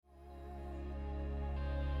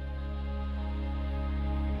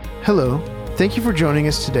Hello, thank you for joining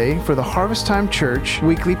us today for the Harvest Time Church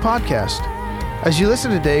weekly podcast. As you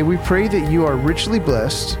listen today, we pray that you are richly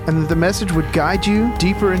blessed and that the message would guide you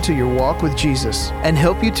deeper into your walk with Jesus and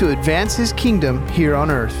help you to advance His kingdom here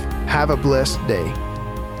on earth. Have a blessed day.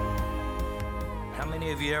 How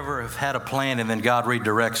many of you ever have had a plan and then God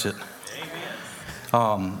redirects it?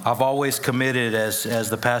 I've always committed as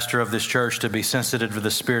the pastor of this church to be sensitive to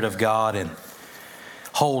the Spirit of God and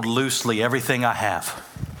hold loosely everything I have.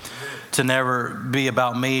 To never be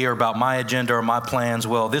about me or about my agenda or my plans.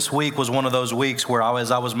 Well, this week was one of those weeks where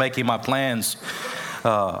as I was making my plans,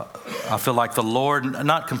 I feel like the Lord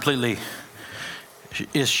not completely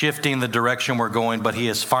is shifting the direction we're going, but He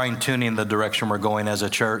is fine-tuning the direction we're going as a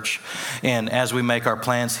church. And as we make our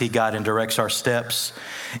plans, He guides and directs our steps.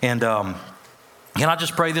 And can I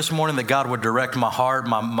just pray this morning that God would direct my heart,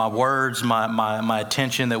 my words, my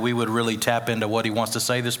attention, that we would really tap into what He wants to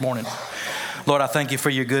say this morning. Lord, I thank You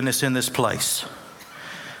for Your goodness in this place.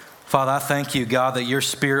 Father, I thank You, God, that Your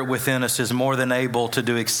Spirit within us is more than able to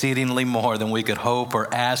do exceedingly more than we could hope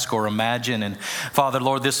or ask or imagine. And Father,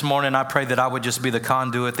 Lord, this morning I pray that I would just be the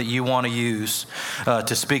conduit that You want to use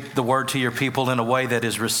to speak the word to Your people in a way that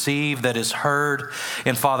is received, that is heard.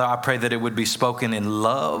 And Father, I pray that it would be spoken in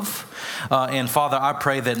love. And Father, I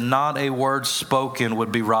pray that not a word spoken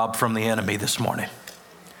would be robbed from the enemy this morning.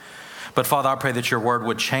 But Father, I pray that Your word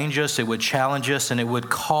would change us, it would challenge us, and it would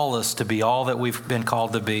call us to be all that we've been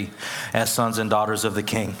called to be as sons and daughters of the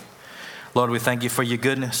King. Lord, we thank You for Your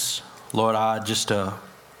goodness. Lord, I just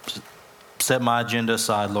set my agenda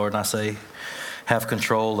aside, Lord, and I say, have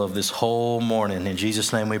control of this whole morning. In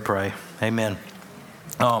Jesus' name we pray. Amen.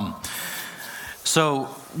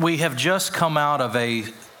 So we have just come out of a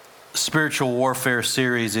spiritual warfare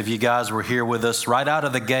series. If you guys were here with us right out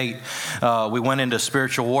of the gate, we went into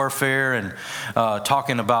spiritual warfare and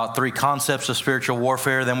talking about 3 concepts of spiritual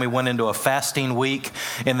warfare. Then we went into a fasting week,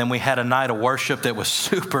 and then we had a night of worship that was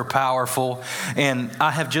super powerful. And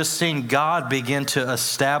I have just seen God begin to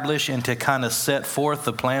establish and to kind of set forth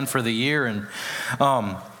the plan for the year. And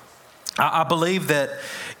I believe that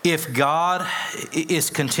if God is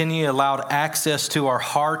continually allowed access to our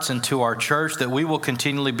hearts and to our church, that we will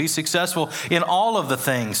continually be successful in all of the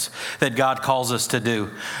things that God calls us to do.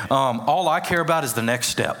 All I care about is the next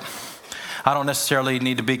step. I don't necessarily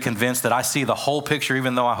need to be convinced that I see the whole picture,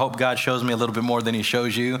 even though I hope God shows me a little bit more than He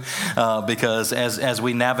shows you, because as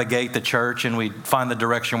we navigate the church and we find the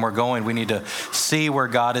direction we're going, we need to see where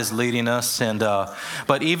God is leading us. And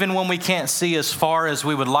but even when we can't see as far as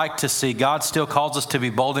we would like to see, God still calls us to be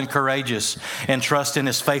bold and courageous and trust in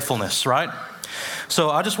His faithfulness, right? So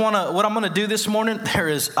what I'm going to do this morning,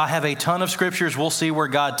 I have a ton of scriptures. We'll see where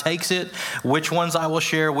God takes it, which ones I will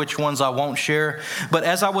share, which ones I won't share. But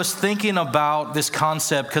as I was thinking about this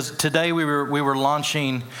concept, because today we are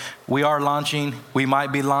launching, we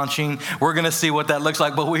might be launching. We're going to see what that looks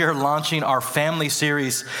like, but we are launching our family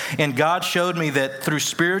series. And God showed me that through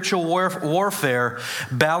spiritual warfare,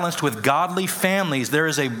 balanced with godly families, there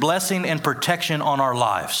is a blessing and protection on our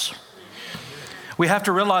lives. We have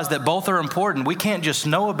to realize that both are important. We can't just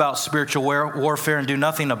know about spiritual warfare and do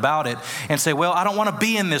nothing about it and say, well, I don't want to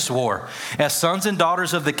be in this war. As sons and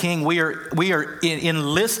daughters of the King, we are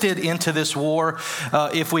enlisted into this war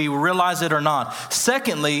if we realize it or not.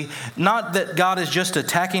 Secondly, not that God is just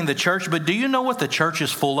attacking the church, but do you know what the church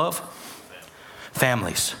is full of?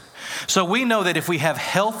 Families. So we know that if we have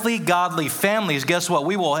healthy, godly families, guess what?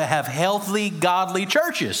 We will have healthy, godly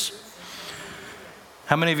churches.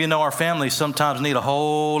 How many of you know our families sometimes need a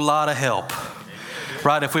whole lot of help?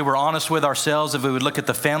 Right? If we were honest with ourselves, if we would look at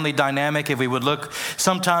the family dynamic, if we would look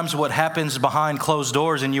sometimes what happens behind closed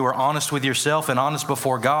doors and you are honest with yourself and honest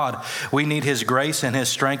before God, we need His grace and His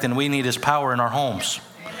strength and we need His power in our homes.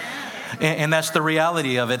 And that's the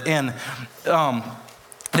reality of it. And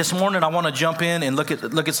this morning I want to jump in and look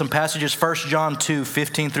at some passages. 1 John 2,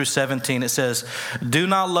 15 through 17. It says, "Do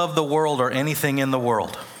not love the world or anything in the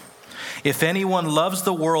world. If anyone loves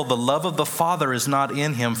the world, the love of the Father is not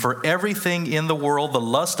in him. For everything in the world, the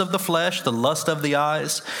lust of the flesh, the lust of the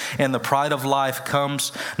eyes, and the pride of life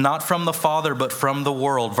comes not from the Father, but from the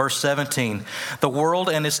world." Verse 17, "The world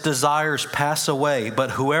and its desires pass away,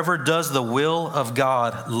 but whoever does the will of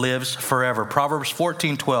God lives forever." Proverbs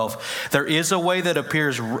 14:12, "There is a way that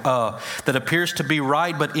appears to be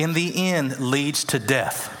right, but in the end leads to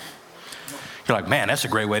death." You're like, man, that's a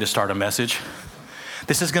great way to start a message.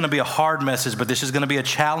 This is going to be a hard message, but this is going to be a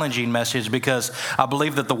challenging message because I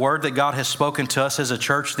believe that the word that God has spoken to us as a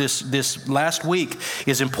church this last week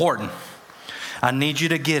is important. I need you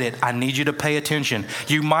to get it. I need you to pay attention.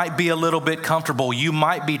 You might be a little bit comfortable. You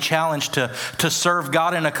might be challenged to serve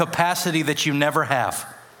God in a capacity that you never have.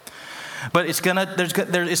 But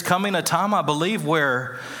there is coming a time, I believe,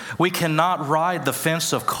 where we cannot ride the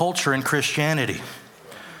fence of culture in Christianity.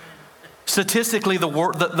 Statistically,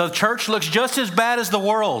 the church looks just as bad as the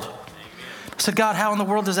world. I said, God, how in the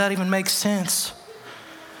world does that even make sense?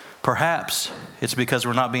 Perhaps it's because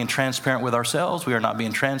we're not being transparent with ourselves. We are not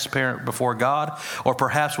being transparent before God. Or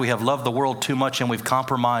perhaps we have loved the world too much and we've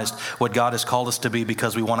compromised what God has called us to be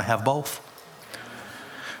because we want to have both.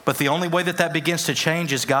 But the only way that begins to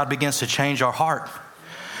change is God begins to change our heart,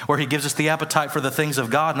 where he gives us the appetite for the things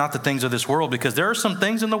of God, not the things of this world, because there are some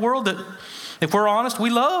things in the world that, if we're honest,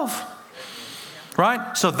 we love.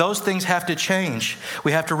 Right? So those things have to change.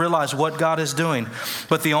 We have to realize what God is doing.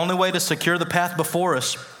 But the only way to secure the path before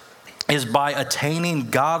us is by attaining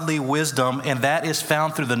godly wisdom, and that is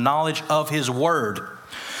found through the knowledge of his word.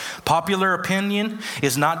 Popular opinion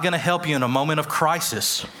is not going to help you in a moment of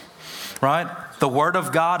crisis. Right? The word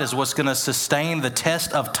of God is what's going to sustain the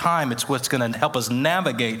test of time. It's what's going to help us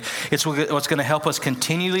navigate. It's what's going to help us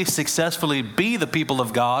continually, successfully be the people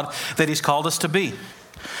of God that he's called us to be.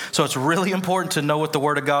 So it's really important to know what the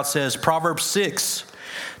Word of God says. Proverbs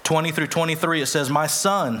 6:20-23, it says, "My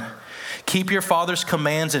son, keep your father's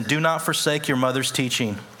commands and do not forsake your mother's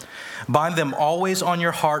teaching. Bind them always on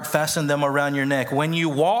your heart, fasten them around your neck. When you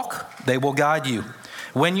walk, they will guide you.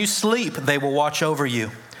 When you sleep, they will watch over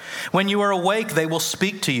you. When you are awake, they will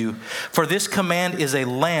speak to you. For this command is a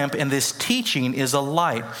lamp, and this teaching is a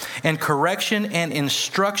light. And correction and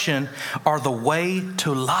instruction are the way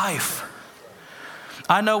to life."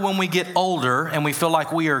 I know when we get older and we feel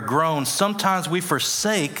like we are grown, sometimes we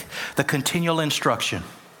forsake the continual instruction.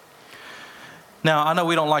 Now, I know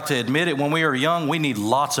we don't like to admit it. When we are young, we need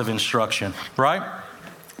lots of instruction, right?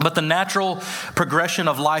 But the natural progression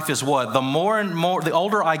of life is what? The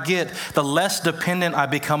older I get, the less dependent I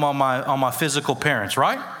become on my physical parents,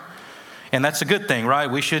 right? And that's a good thing, right?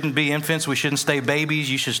 We shouldn't be infants. We shouldn't stay babies.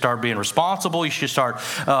 You should start being responsible. You should start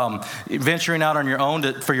venturing out on your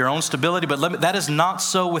own for your own stability. But that is not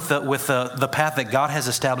so with the path that God has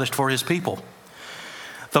established for his people.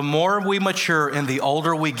 The more we mature and the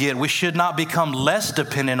older we get, we should not become less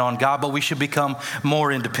dependent on God, but we should become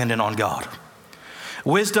more independent on God.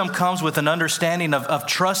 Wisdom comes with an understanding of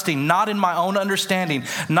trusting, not in my own understanding,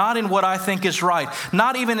 not in what I think is right,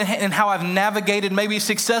 not even in how I've navigated maybe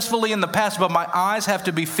successfully in the past, but my eyes have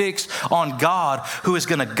to be fixed on God, who is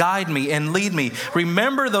going to guide me and lead me.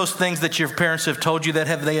 Remember those things that your parents have told you,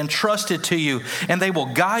 that they entrusted to you, and they will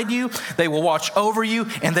guide you, they will watch over you,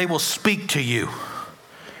 and they will speak to you.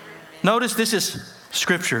 Notice this is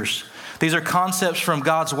scriptures. These are concepts from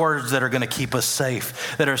God's words that are going to keep us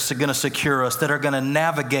safe, that are going to secure us, that are going to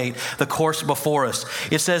navigate the course before us.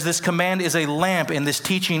 It says this command is a lamp and this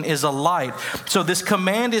teaching is a light. So this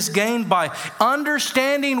command is gained by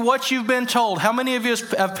understanding what you've been told. How many of you as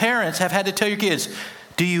parents have had to tell your kids,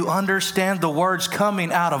 do you understand the words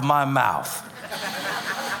coming out of my mouth?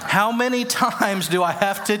 How many times do I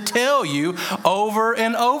have to tell you over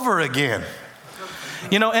and over again?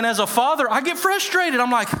 And as a father, I get frustrated.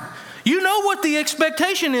 I'm like, you know what the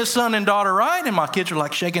expectation is, son and daughter, right? And my kids are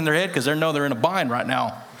like shaking their head because they know they're in a bind right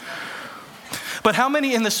now. But how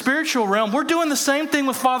many in the spiritual realm, we're doing the same thing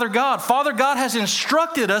with Father God. Father God has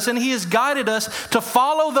instructed us and he has guided us to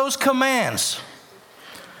follow those commands.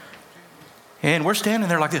 And we're standing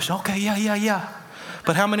there like this, okay, yeah.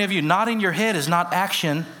 But how many of you, nodding your head is not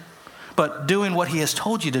action, but doing what he has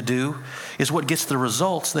told you to do is what gets the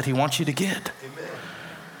results that he wants you to get. Amen.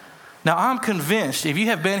 Now, I'm convinced if you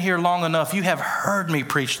have been here long enough, you have heard me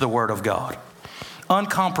preach the word of God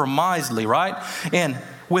uncompromisedly, right? And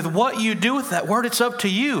with what you do with that word, it's up to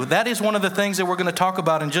you. That is one of the things that we're going to talk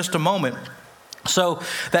about in just a moment. So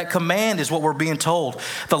that command is what we're being told.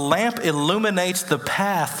 The lamp illuminates the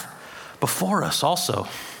path before us also,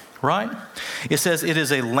 right? It says it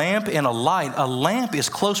is a lamp and a light. A lamp is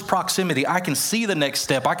close proximity. I can see the next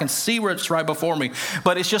step. I can see where it's right before me.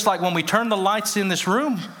 But it's just like when we turn the lights in this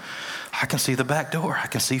room, I can see the back door. I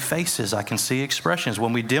can see faces. I can see expressions.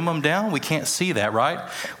 When we dim them down, we can't see that, right?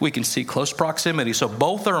 We can see close proximity. So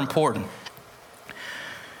both are important.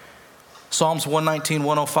 Psalms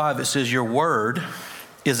 119:105, it says, your word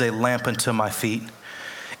is a lamp unto my feet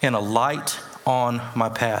and a light on my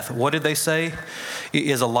path. What did they say?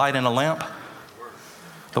 Is a light and a lamp?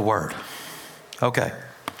 The word. Okay.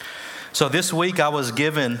 So this week I was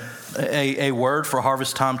given a word for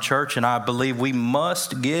Harvest Time Church, and I believe we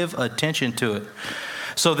must give attention to it.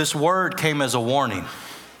 So this word came as a warning.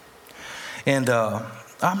 And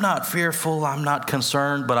I'm not fearful, I'm not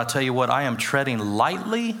concerned, but I tell you what, I am treading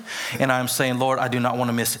lightly, and I'm saying, Lord, I do not want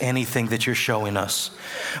to miss anything that you're showing us.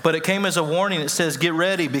 But it came as a warning. It says, get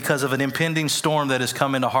ready because of an impending storm that is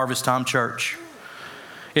coming to Harvest Time Church.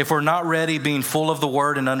 If we're not ready, being full of the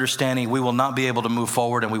word and understanding, we will not be able to move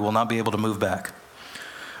forward and we will not be able to move back,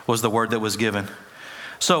 was the word that was given.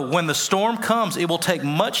 So when the storm comes, it will take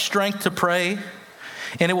much strength to pray,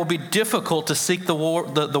 and it will be difficult to seek the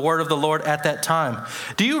word of the Lord at that time.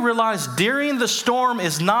 Do you realize during the storm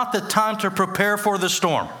is not the time to prepare for the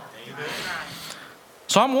storm? Amen.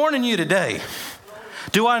 So I'm warning you today.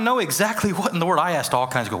 Do I know exactly what in the word? I asked all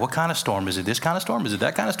kinds of, what kind of storm? Is it this kind of storm? Is it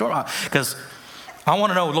that kind of storm? Because I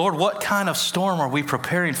want to know, Lord, what kind of storm are we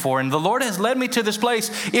preparing for? And the Lord has led me to this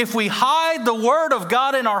place. If we hide the word of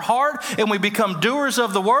God in our heart and we become doers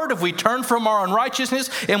of the word, if we turn from our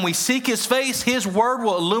unrighteousness and we seek his face, his word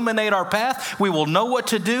will illuminate our path. We will know what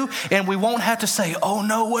to do, and we won't have to say, oh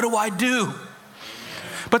no, what do I do?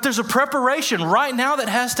 But there's a preparation right now that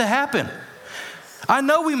has to happen. I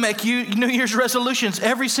know we make New Year's resolutions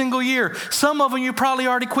every single year. Some of them you probably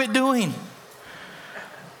already quit doing.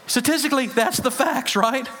 Statistically, that's the facts,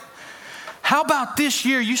 right? How about this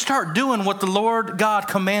year you start doing what the Lord God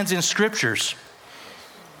commands in scriptures?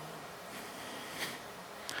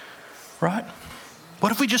 Right?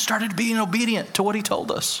 What if we just started being obedient to what he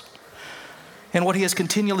told us and what he has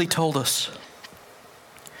continually told us?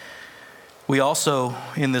 We also,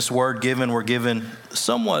 in this word given, we're given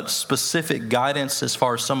somewhat specific guidance as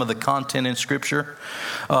far as some of the content in Scripture.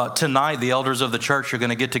 Tonight, the elders of the church are going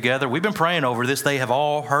to get together. We've been praying over this. They have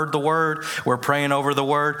all heard the word. We're praying over the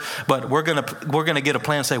word. But we're going to get a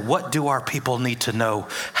plan and say, what do our people need to know?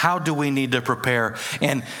 How do we need to prepare?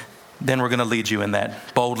 And then we're going to lead you in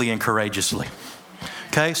that boldly and courageously.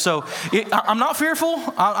 Okay, so I'm not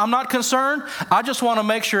fearful. I'm not concerned. I just want to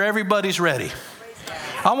make sure everybody's ready.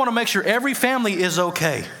 I want to make sure every family is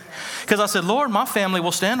okay. Because I said, Lord, my family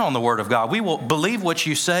will stand on the word of God. We will believe what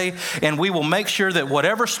you say, and we will make sure that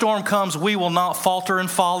whatever storm comes, we will not falter in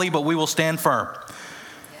folly, but we will stand firm.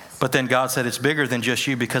 Yes. But then God said, it's bigger than just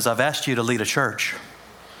you, because I've asked you to lead a church.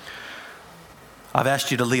 I've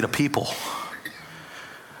asked you to lead a people.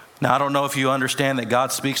 Now, I don't know if you understand that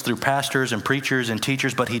God speaks through pastors and preachers and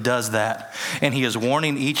teachers, but he does that. And he is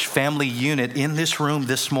warning each family unit in this room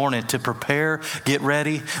this morning to prepare, get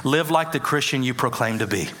ready, live like the Christian you proclaim to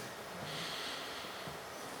be.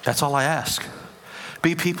 That's all I ask.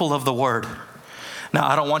 Be people of the word. Now,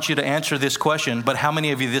 I don't want you to answer this question, but how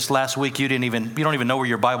many of you this last week, you don't even know where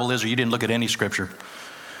your Bible is, or you didn't look at any scripture?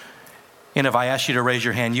 And if I asked you to raise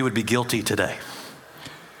your hand, you would be guilty today.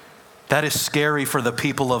 That is scary for the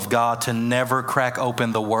people of God to never crack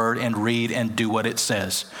open the word and read and do what it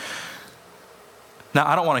says. Now,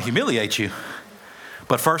 I don't want to humiliate you,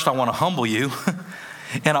 but first I want to humble you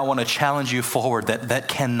and I want to challenge you forward that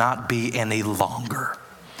cannot be any longer.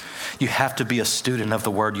 You have to be a student of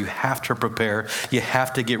the word. You have to prepare. You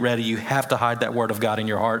have to get ready. You have to hide that word of God in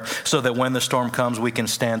your heart so that when the storm comes, we can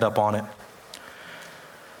stand up on it.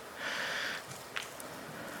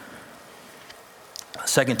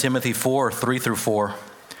 2 Timothy 4, 3-4.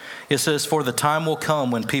 It says, for the time will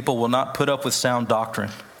come when people will not put up with sound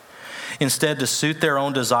doctrine. Instead, to suit their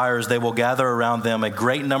own desires, they will gather around them a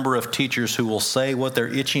great number of teachers who will say what their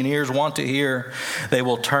itching ears want to hear. They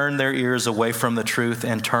will turn their ears away from the truth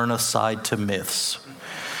and turn aside to myths.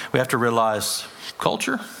 We have to realize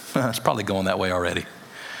culture, it's probably going that way already.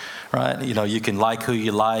 Right? You know, you can like who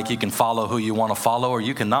you like, you can follow who you want to follow, or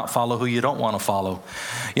you can not follow who you don't want to follow.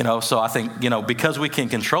 You know, so I think, because we can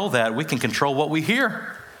control that, we can control what we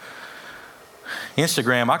hear.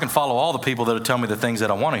 Instagram, I can follow all the people that will tell me the things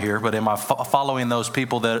that I want to hear, but am I following those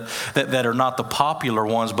people that are not the popular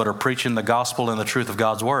ones, but are preaching the gospel and the truth of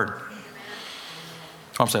God's word?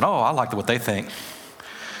 I'm saying, I like what they think.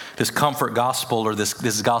 This comfort gospel, or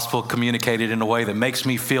this gospel communicated in a way that makes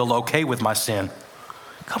me feel okay with my sin.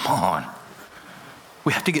 Come on.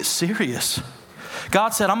 We have to get serious. God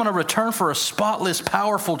said, I'm going to return for a spotless,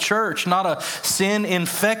 powerful church, not a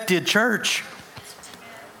sin-infected church.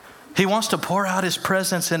 He wants to pour out his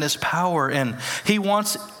presence and his power, and he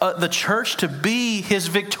wants the church to be his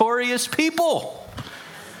victorious people.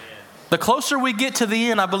 The closer we get to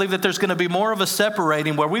the end, I believe that there's going to be more of a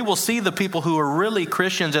separating where we will see the people who are really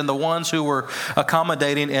Christians and the ones who are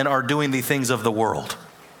accommodating and are doing the things of the world.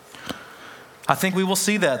 I think we will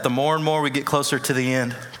see that the more and more we get closer to the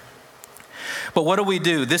end. But what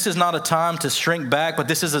do? This is not a time to shrink back, but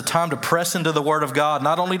this is a time to press into the word of God,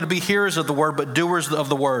 not only to be hearers of the word, but doers of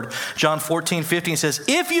the word. John 14:15 says,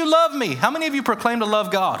 if you love me, how many of you proclaim to love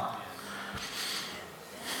God?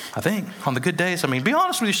 I think, on the good days. I mean, be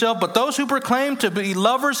honest with yourself. But those who proclaim to be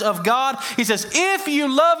lovers of God, he says, if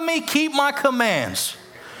you love me, keep my commands.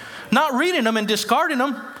 Not reading them and discarding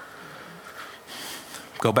them.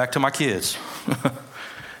 Go back to my kids.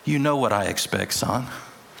 You know what I expect, son.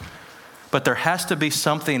 But there has to be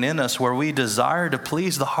something in us where we desire to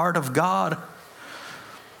please the heart of God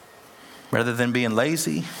rather than being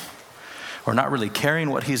lazy or not really caring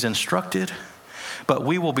what he's instructed. But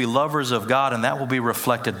we will be lovers of God, and that will be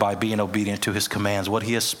reflected by being obedient to his commands, what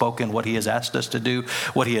he has spoken, what he has asked us to do,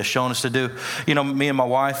 what he has shown us to do. You know, me and my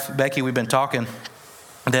wife, Becky, we've been talking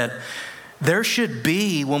that there should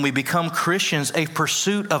be, when we become Christians, a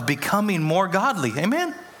pursuit of becoming more godly.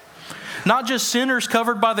 Amen? Not just sinners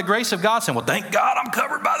covered by the grace of God saying, well, thank God I'm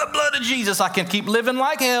covered by the blood of Jesus. I can keep living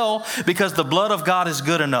like hell because the blood of God is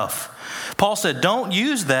good enough. Paul said, don't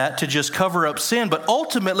use that to just cover up sin, but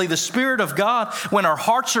ultimately the Spirit of God, when our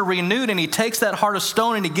hearts are renewed and he takes that heart of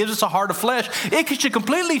stone and he gives us a heart of flesh, it should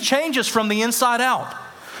completely change us from the inside out.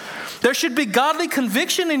 There should be godly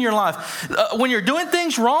conviction in your life. When you're doing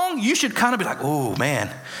things wrong, you should kind of be like, oh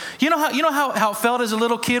man. You know how it felt as a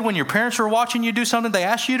little kid when your parents were watching you do something they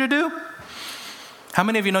asked you to do? How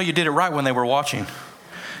many of you know you did it right when they were watching?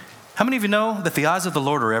 How many of you know that the eyes of the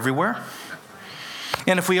Lord are everywhere?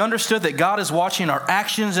 And if we understood that God is watching our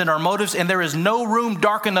actions and our motives, and there is no room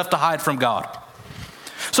dark enough to hide from God.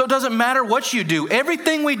 So it doesn't matter what you do.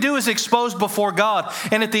 Everything we do is exposed before God.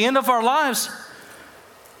 And at the end of our lives,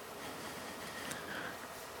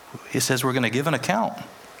 he says we're going to give an account.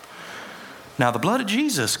 Now, the blood of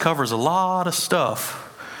Jesus covers a lot of stuff.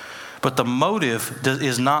 But the motive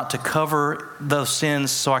is not to cover those sins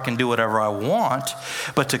so I can do whatever I want,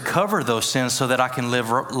 but to cover those sins so that I can live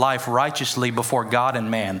life righteously before God and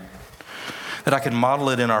man, that I can model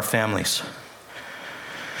it in our families.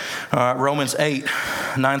 Romans 8,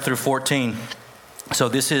 9 through 14. So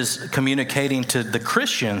this is communicating to the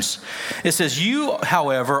Christians. It says, you,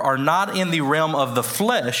 however, are not in the realm of the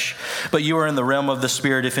flesh, but you are in the realm of the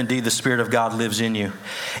Spirit, if indeed the Spirit of God lives in you.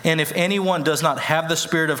 And if anyone does not have the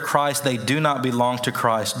Spirit of Christ, they do not belong to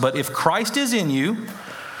Christ. But if Christ is in you,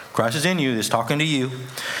 is talking to you,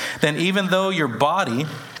 then even though your body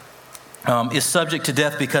is subject to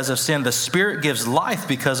death because of sin, the Spirit gives life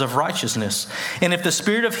because of righteousness. And if the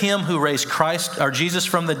Spirit of him who raised Christ or Jesus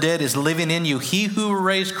from the dead is living in you, he who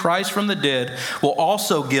raised Christ from the dead will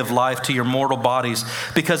also give life to your mortal bodies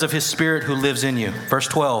because of his Spirit who lives in you. Verse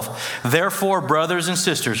 12, therefore, brothers and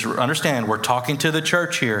sisters, understand, we're talking to the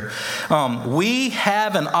church here. We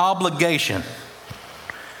have an obligation.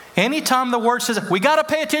 Anytime the word says, we got to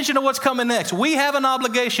pay attention to what's coming next. We have an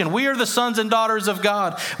obligation. We are the sons and daughters of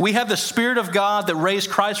God. We have the Spirit of God that raised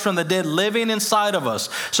Christ from the dead living inside of us.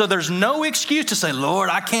 So there's no excuse to say, Lord,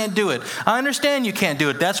 I can't do it. I understand you can't do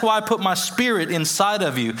it. That's why I put my Spirit inside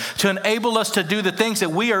of you to enable us to do the things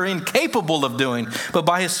that we are incapable of doing. But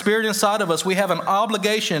by his Spirit inside of us, we have an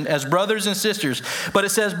obligation as brothers and sisters. But it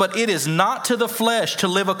says, but it is not to the flesh to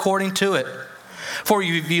live according to it. For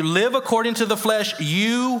if you live according to the flesh,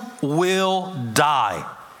 you will die.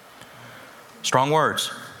 Strong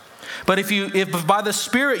words. But if by the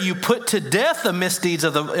Spirit you put to death the misdeeds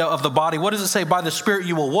of the body, what does it say? By the Spirit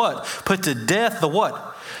you will what? Put to death the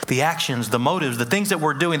what? The actions, the motives, the things that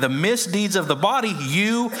we're doing, the misdeeds of the body,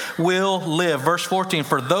 you will live. Verse 14,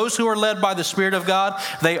 for those who are led by the Spirit of God,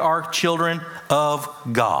 they are children of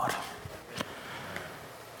God.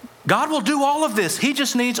 God will do all of this. He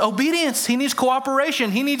just needs obedience. He needs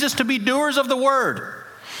cooperation. He needs us to be doers of the word.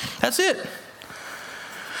 That's it.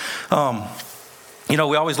 We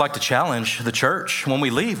always like to challenge the church when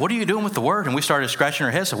we leave. What are you doing with the word? And we started scratching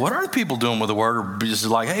our heads. So what are the people doing with the word? Or just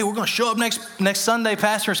like, hey, we're going to show up next Sunday,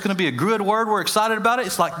 Pastor. It's going to be a good word. We're excited about it.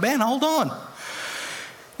 It's like, man, hold on.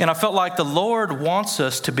 And I felt like the Lord wants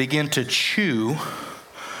us to begin to chew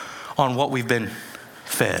on what we've been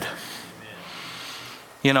fed.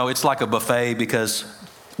 It's like a buffet because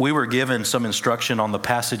we were given some instruction on the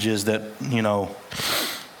passages that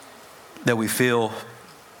we feel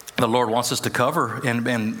the Lord wants us to cover.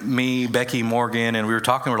 And me, Becky, Morgan, and we were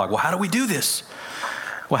talking, we're like, well, how do we do this?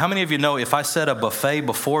 Well, how many of you know if I set a buffet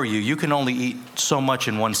before you, you can only eat so much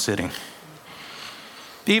in one sitting?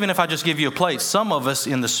 Even if I just give you a plate, some of us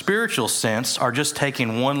in the spiritual sense are just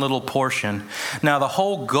taking one little portion. Now, the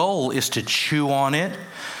whole goal is to chew on it.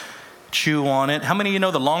 How many of you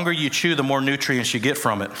know the longer you chew, the more nutrients you get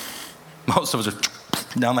from it? Most of us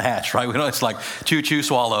are down the hatch, right? We know it's like chew,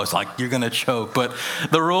 swallow. It's like you're going to choke. But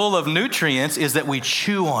the rule of nutrients is that we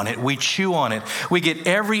chew on it. We get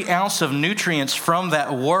every ounce of nutrients from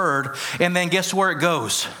that word. And then guess where it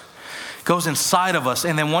goes? goes inside of us.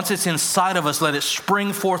 And then once it's inside of us, let it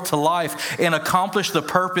spring forth to life and accomplish the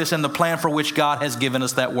purpose and the plan for which God has given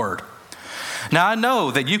us that word. Now, I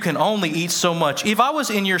know that you can only eat so much. If I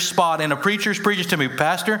was in your spot and a preacher's preaching to me,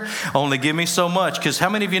 Pastor, only give me so much. Because how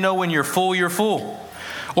many of you know when you're full, you're full?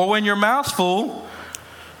 Or when your mouth's full,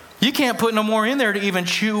 you can't put no more in there to even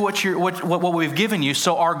chew what we've given you.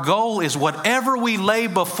 So our goal is whatever we lay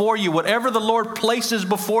before you, whatever the Lord places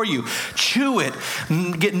before you, chew it,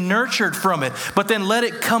 get nurtured from it, but then let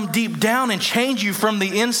it come deep down and change you from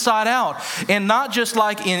the inside out. And not just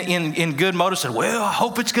like in good motive, say, well, I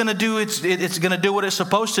hope it's going to do what it's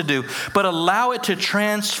supposed to do, but allow it to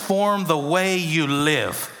transform the way you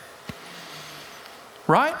live.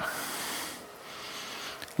 Right?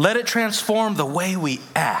 Let it transform the way we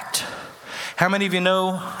act. How many of you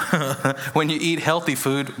know when you eat healthy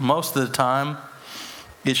food, most of the time,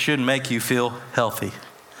 it should make you feel healthy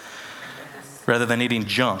rather than eating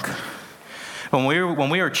junk. When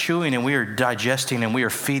we are chewing and we are digesting and we are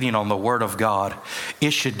feeding on the Word of God,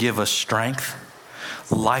 it should give us strength,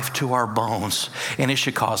 life to our bones, and it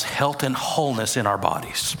should cause health and wholeness in our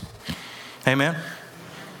bodies. Amen?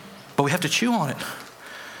 But we have to chew on it.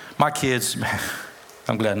 My kids...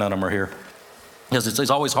 I'm glad none of them are here. Because it's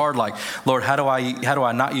always hard, like, Lord, how do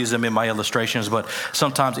I not use them in my illustrations? But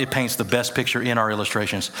sometimes it paints the best picture in our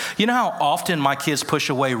illustrations. You know how often my kids push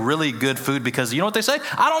away really good food because you know what they say?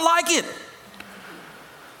 I don't like it.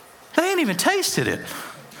 They ain't even tasted it.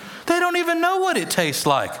 They don't even know what it tastes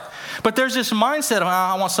like. But there's this mindset of,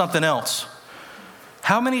 I want something else.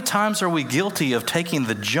 How many times are we guilty of taking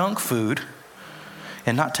the junk food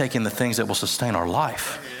and not taking the things that will sustain our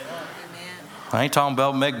life? I ain't talking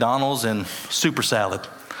about McDonald's and super salad.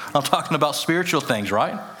 I'm talking about spiritual things,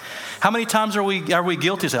 right? How many times are we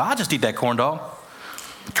guilty of saying, I'll just eat that corn dog,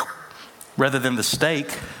 rather than the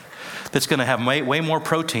steak that's going to have way more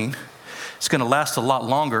protein. It's going to last a lot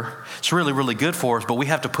longer. It's really, really good for us, but we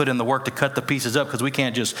have to put in the work to cut the pieces up because we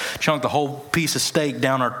can't just chunk the whole piece of steak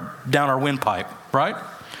down our windpipe, right?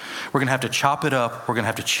 We're going to have to chop it up. We're going to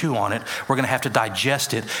have to chew on it. We're going to have to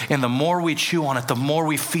digest it. And the more we chew on it, the more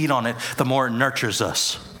we feed on it, the more it nurtures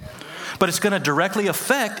us. But it's going to directly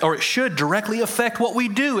affect, or it should directly affect what we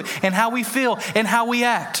do and how we feel and how we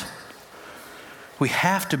act. We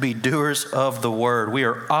have to be doers of the word. We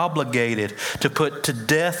are obligated to put to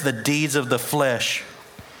death the deeds of the flesh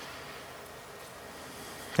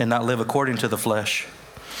and not live according to the flesh.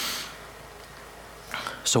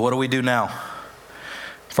 So what do we do now?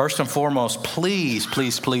 First and foremost, please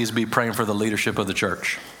be praying for the leadership of the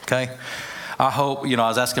church, okay? I hope, I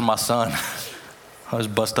was asking my son, I was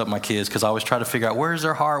bust up my kids because I always try to figure out where's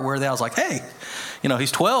their heart, where are they? I was like, hey,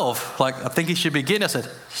 he's 12. Like, I think he should be getting it. I said,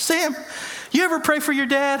 Sam, you ever pray for your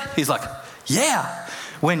dad? He's like, yeah,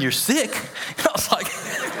 when you're sick. And I was like,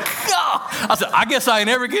 oh. I said, I guess I ain't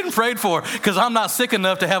ever getting prayed for because I'm not sick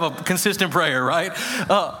enough to have a consistent prayer, right?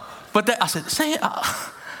 I said, Sam,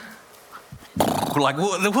 like,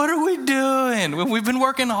 what are we doing? We've been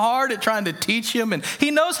working hard at trying to teach him, and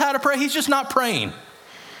he knows how to pray. He's just not praying.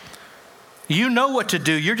 You know what to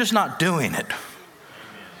do. You're just not doing it.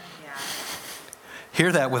 Yeah.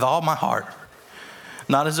 Hear that with all my heart.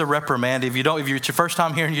 Not as a reprimand. If it's your first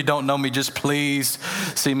time here and you don't know me, just please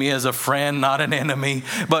see me as a friend, not an enemy.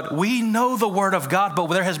 But we know the Word of God, but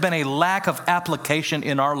there has been a lack of application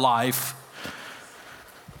in our life.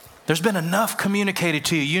 There's been enough communicated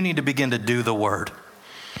to you. You need to begin to do the word,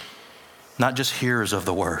 not just hearers of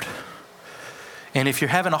the word. And if you're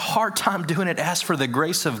having a hard time doing it, ask for the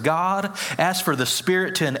grace of God. Ask for the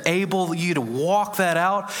Spirit to enable you to walk that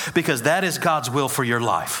out because that is God's will for your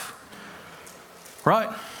life. Right?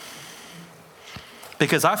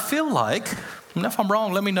 Because I feel like, and if I'm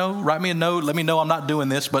wrong, let me know. Write me a note. Let me know I'm not doing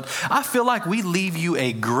this. But I feel like we leave you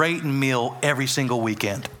a great meal every single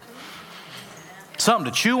weekend.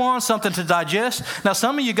 Something to chew on, something to digest. Now,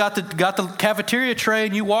 some of you got the cafeteria tray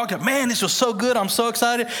and you walked up, man, this was so good. I'm so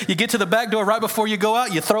excited. You get to the back door right before you go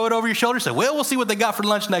out. You throw it over your shoulder and say, well, we'll see what they got for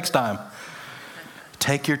lunch next time.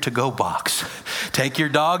 Take your to-go box. Take your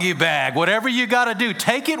doggy bag. Whatever you got to do,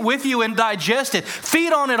 take it with you and digest it.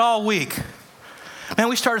 Feed on it all week. Man,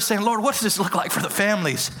 we started saying, Lord, what does this look like for the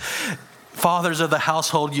families? Fathers of the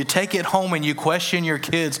household, you take it home and you question your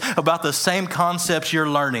kids about the same concepts you're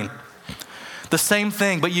learning. The same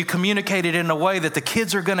thing, but you communicate it in a way that the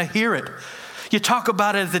kids are going to hear it. You talk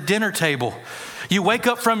about it at the dinner table. You wake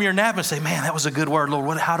up from your nap and say, man, that was a good word,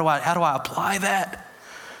 Lord. How do I apply that?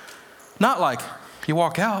 Not like you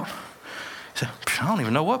walk out. You say, I don't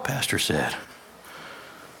even know what Pastor said.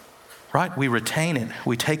 Right? We retain it.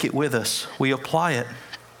 We take it with us. We apply it.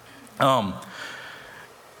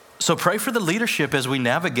 So pray for the leadership as we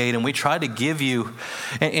navigate and we try to give you,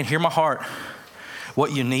 and hear my heart,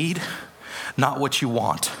 what you need, not what you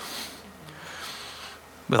want.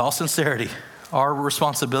 With all sincerity, our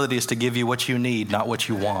responsibility is to give you what you need, not what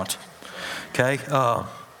you want. Okay?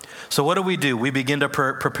 So what do? We begin to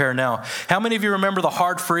prepare now. How many of you remember the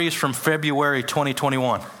hard freeze from February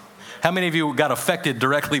 2021? How many of you got affected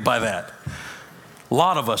directly by that? A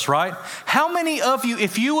lot of us, right? How many of you,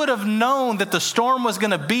 if you would have known that the storm was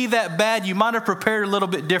going to be that bad, you might have prepared a little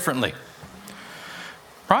bit differently?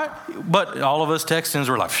 Right? But all of us Texans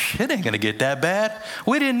were like, it ain't going to get that bad.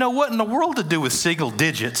 We didn't know what in the world to do with single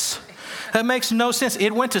digits. That makes no sense.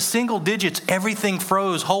 It went to single digits. Everything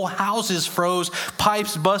froze. Whole houses froze.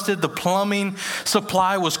 Pipes busted. The plumbing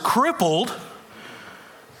supply was crippled.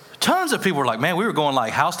 Tons of people were like, man, we were going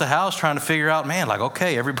like house to house trying to figure out, man, like,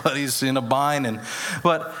 okay, everybody's in a bind.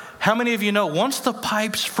 But how many of you know once the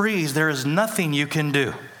pipes freeze, there is nothing you can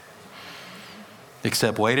do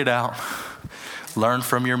except wait it out, learn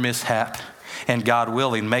from your mishap, and God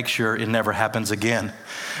willing, make sure it never happens again.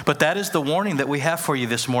 But that is the warning that we have for you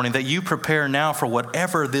this morning, that you prepare now for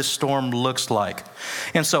whatever this storm looks like.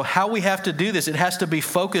 And so how we have to do this, it has to be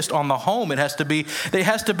focused on the home. It has to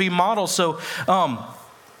be modeled. So,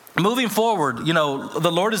 moving forward,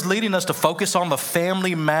 the Lord is leading us to focus on the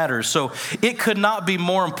family matters. So it could not be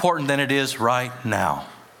more important than it is right now.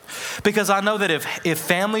 Because I know that if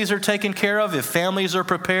families are taken care of, if families are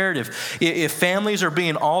prepared, if families are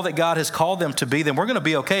being all that God has called them to be, then we're going to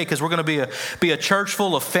be okay, because we're going to be a church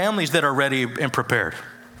full of families that are ready and prepared.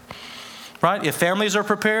 Right? If families are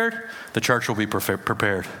prepared, the church will be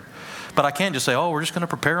prepared. But I can't just say, we're just going to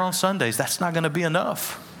prepare on Sundays. That's not going to be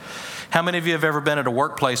enough. How many of you have ever been at a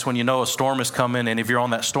workplace when you know a storm is coming, and if you're on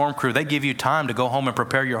that storm crew, they give you time to go home and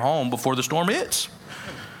prepare your home before the storm hits?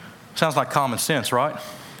 Sounds like common sense, right?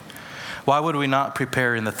 Why would we not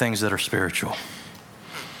prepare in the things that are spiritual?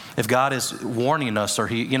 If God is warning us, or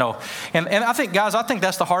and I think, guys,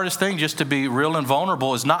 that's the hardest thing, just to be real and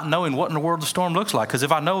vulnerable, is not knowing what in the world the storm looks like. Because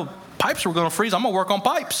if I know pipes are going to freeze, I'm going to work on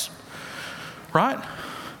pipes, right?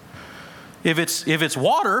 If it's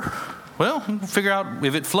water, well, figure out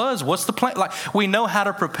if it floods, what's the plan? Like, we know how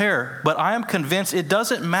to prepare, but I am convinced it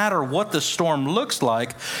doesn't matter what the storm looks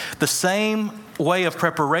like. The same way of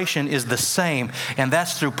preparation is the same, and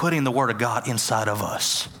that's through putting the Word of God inside of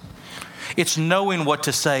us. It's knowing what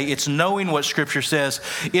to say. It's knowing what Scripture says.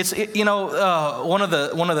 One of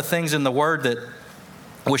the things in the Word that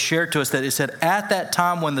was shared to us, that it said, at that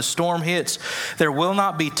time when the storm hits, there will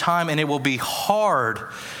not be time, and it will be hard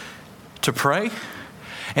to pray.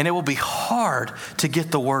 And it will be hard to get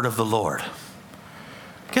the word of the Lord.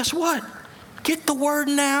 Guess what? Get the word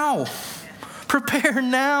now. Prepare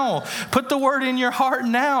now. Put the word in your heart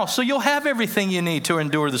now, so you'll have everything you need to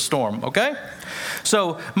endure the storm, okay?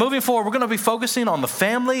 So moving forward, we're going to be focusing on the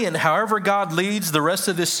family, and however God leads the rest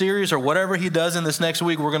of this series, or whatever he does in this next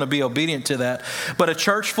week, we're going to be obedient to that. But a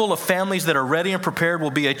church full of families that are ready and prepared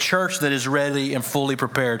will be a church that is ready and fully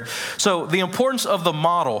prepared. So the importance of the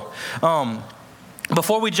model.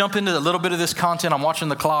 Before we jump into a little bit of this content, I'm watching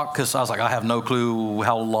the clock because I was like, I have no clue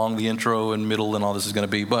how long the intro and middle and all this is going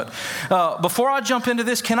to be. But before I jump into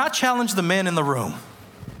this, can I challenge the men in the room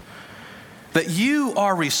that you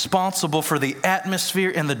are responsible for the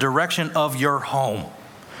atmosphere and the direction of your home?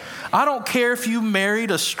 I don't care if you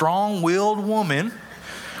married a strong-willed woman,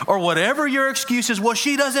 or whatever your excuse is. Well,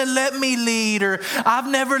 she doesn't let me lead, or I've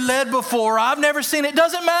never led before, I've never seen it.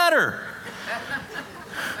 Doesn't matter.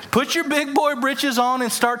 Put your big boy britches on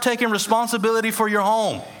and start taking responsibility for your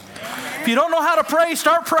home. If you don't know how to pray,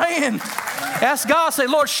 start praying. Ask God, say,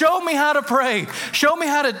 Lord, show me how to pray. Show me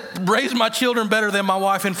how to raise my children better than my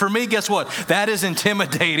wife. And for me, guess what? That is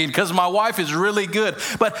intimidating, because my wife is really good.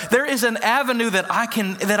 But there is an avenue that I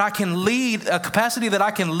can lead, a capacity that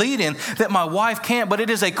I can lead in that my wife can't. But it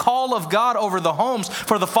is a call of God over the homes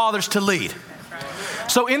for the fathers to lead.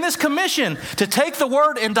 So in this commission, to take the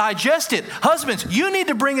word and digest it, husbands, you need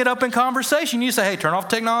to bring it up in conversation. You say, hey, turn off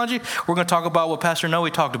technology. We're going to talk about what Pastor Noe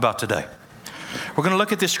talked about today. We're going to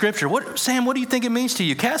look at this scripture. Sam, what do you think it means to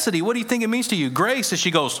you? Cassidy, what do you think it means to you? Grace, as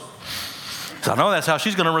she goes, I know that's how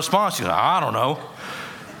she's going to respond. She goes, I don't know.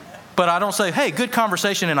 But I don't say, hey, good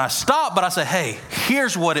conversation, and I stop, but I say, hey,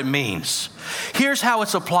 here's what it means. Here's how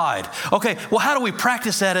it's applied. Okay, well, how do we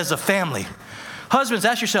practice that as a family? Husbands,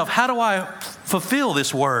 ask yourself, how do I fulfill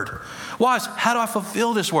this word? Wives, how do I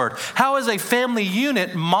fulfill this word? How is a family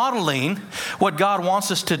unit modeling what God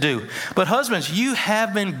wants us to do? But husbands, you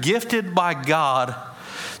have been gifted by God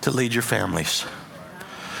to lead your families.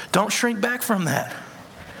 Don't shrink back from that.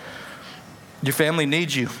 Your family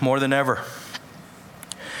needs you more than ever.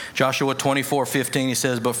 Joshua 24:15, he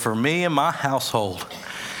says, but for me and my household,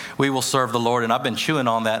 we will serve the Lord. And I've been chewing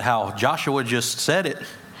on that, how Joshua just said it.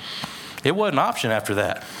 It wasn't an option after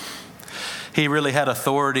that. He really had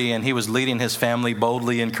authority, and he was leading his family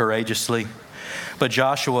boldly and courageously. But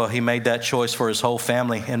Joshua, he made that choice for his whole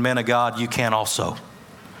family. And men of God, you can also.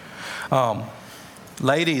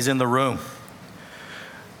 Ladies in the room,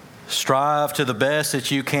 strive to the best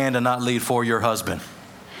that you can to not lead for your husband.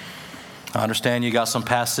 I understand you got some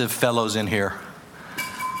passive fellows in here.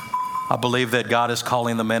 I believe that God is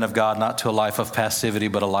calling the men of God not to a life of passivity,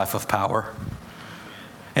 but a life of power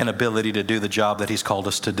and ability to do the job that he's called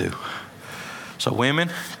us to do. So women,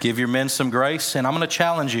 give your men some grace, and I'm going to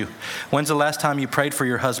challenge you. When's the last time you prayed for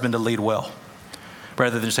your husband to lead well?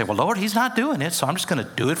 Rather than say, well, Lord, he's not doing it, so I'm just going to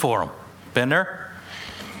do it for him. Been there?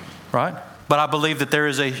 Right? But I believe that there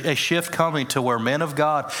is a shift coming to where, men of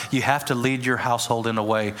God, you have to lead your household in a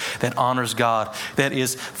way that honors God, that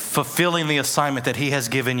is fulfilling the assignment that he has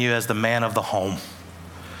given you as the man of the home.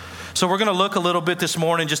 So we're going to look a little bit this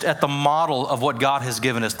morning just at the model of what God has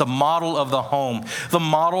given us, the model of the home, the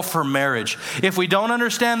model for marriage. If we don't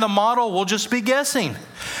understand the model, we'll just be guessing.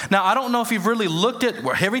 Now, I don't know if you've really looked at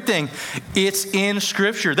everything. It's in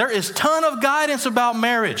Scripture. There is a ton of guidance about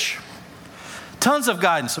marriage. Tons of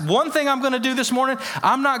guidance. One thing I'm going to do this morning,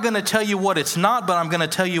 I'm not going to tell you what it's not, but I'm going to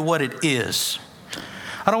tell you what it is.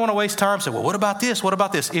 I don't want to waste time and say, well, what about this? What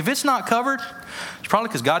about this? If it's not covered, it's probably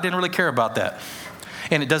because God didn't really care about that.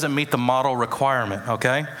 And it doesn't meet the model requirement,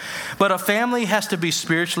 okay? But a family has to be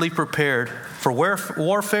spiritually prepared for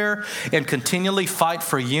warfare and continually fight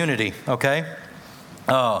for unity, okay?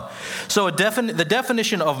 So the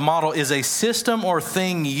definition of model is a system or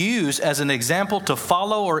thing used as an example to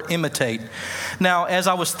follow or imitate. Now, as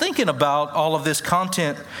I was thinking about all of this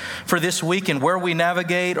content for this week and where we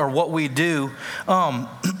navigate or what we do,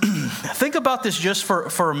 think about this just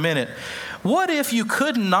for a minute. What if you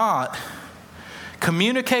could not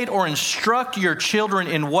communicate or instruct your children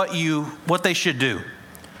in what they should do?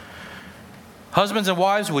 Husbands and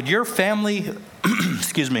wives, would your family,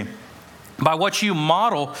 by what you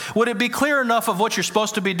model, would it be clear enough of what you're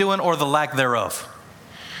supposed to be doing or the lack thereof?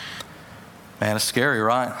 Man, it's scary,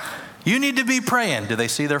 right? You need to be praying. Do they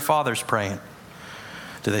see their fathers praying?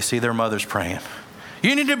 Do they see their mothers praying?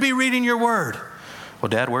 You need to be reading your word. Well,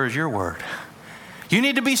 Dad, where is your word? You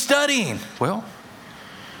need to be studying. Well,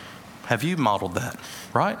 have you modeled that,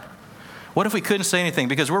 right? What if we couldn't say anything?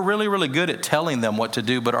 Because we're really, really good at telling them what to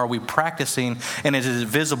do, but are we practicing, and is it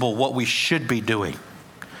visible what we should be doing?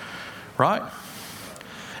 Right?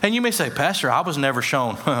 And you may say, Pastor, I was never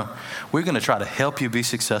shown. We're going to try to help you be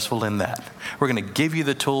successful in that. We're going to give you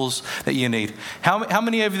the tools that you need. How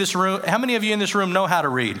many of you in this room know how to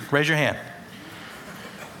read? Raise your hand.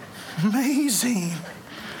 Amazing.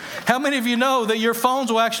 How many of you know that your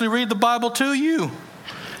phones will actually read the Bible to you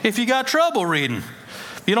if you got trouble reading?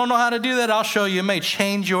 If you don't know how to do that, I'll show you. It may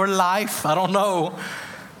change your life. I don't know.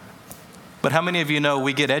 But how many of you know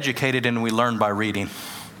we get educated and we learn by reading?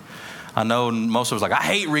 I know most of us are like, I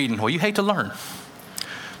hate reading. Well, you hate to learn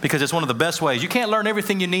because it's one of the best ways. You can't learn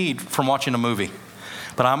everything you need from watching a movie,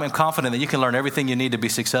 but I'm confident that you can learn everything you need to be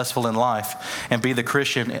successful in life and be the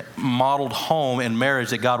Christian modeled home and marriage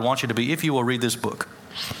that God wants you to be if you will read this book.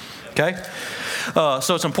 Okay?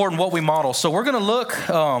 So it's important what we model. So we're going to look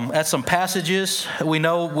at some passages. We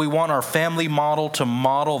know we want our family model to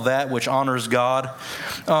model that which honors God.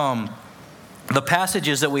 The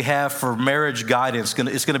passages that we have for marriage guidance,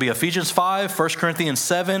 it's going to be Ephesians 5, 1 Corinthians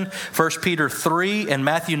 7, 1 Peter 3, and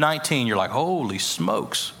Matthew 19. You're like, holy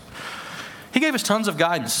smokes. He gave us tons of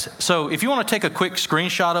guidance. So if you want to take a quick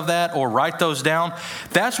screenshot of that or write those down,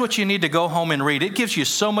 that's what you need to go home and read. It gives you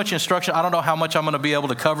so much instruction. I don't know how much I'm going to be able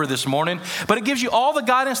to cover this morning, but it gives you all the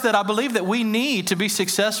guidance that I believe that we need to be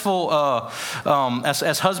successful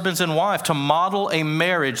as husbands and wives, to model a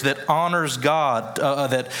marriage that honors God,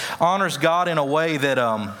 in a way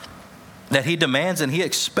that He demands and He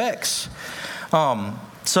expects.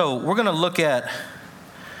 So we're going to look at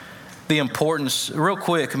the importance, real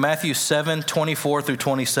quick, Matthew 7, 24 through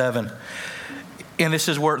 27. And this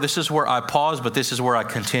is where I pause, but this is where I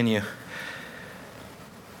continue.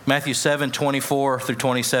 Matthew 7, 24 through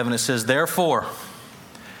 27, it says, therefore,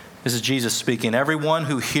 this is Jesus speaking, everyone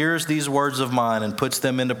who hears these words of mine and puts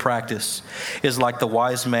them into practice is like the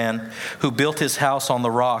wise man who built his house on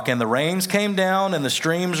the rock. And the rains came down and the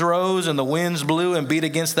streams rose and the winds blew and beat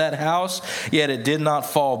against that house, yet it did not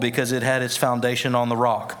fall because it had its foundation on the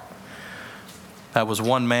rock. That was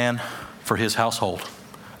one man for his household.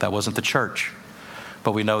 That wasn't the church.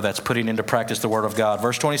 But we know that's putting into practice the word of God.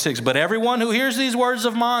 Verse 26, but everyone who hears these words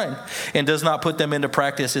of mine and does not put them into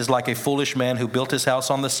practice is like a foolish man who built his house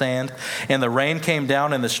on the sand. And the rain came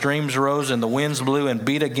down and the streams rose and the winds blew and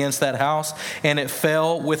beat against that house. And it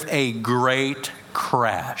fell with a great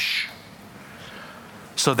crash.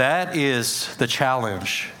 So that is the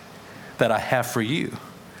challenge that I have for you.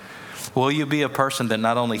 Will you be a person that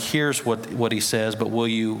not only hears what he says, but will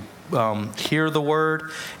you hear the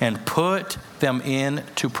word and put them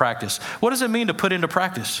into practice? What does it mean to put into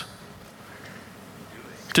practice?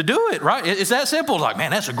 To do it, right? It's that simple. Like,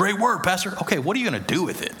 man, that's a great word, Pastor. Okay, what are you going to do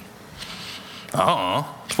with it?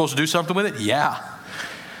 Supposed to do something with it? Yeah.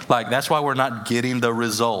 Like, that's why we're not getting the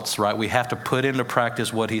results, right? We have to put into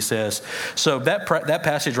practice what he says. So that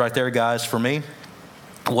passage right there, guys, for me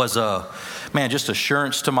was just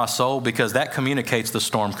assurance to my soul, because that communicates the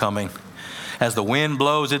storm coming. As the wind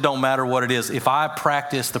blows, it don't matter what it is. If I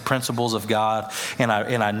practice the principles of God and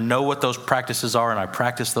I know what those practices are and I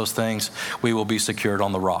practice those things, we will be secured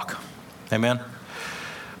on the rock. Amen?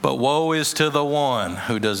 But woe is to the one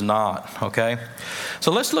who does not, okay?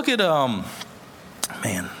 So let's look at, all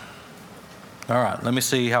right, let me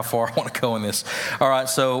see how far I want to go in this. All right,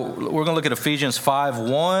 so we're going to look at Ephesians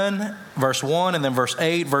 5:1, verse 1, and then verse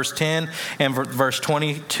 8, verse 10, and verse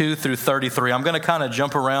 22 through 33. I'm going to kind of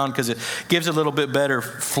jump around because it gives a little bit better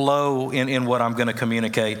flow in what I'm going to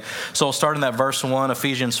communicate. So I'll start in that verse 1,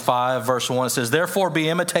 Ephesians 5, verse 1. It says, therefore be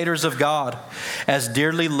imitators of God as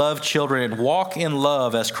dearly loved children, and walk in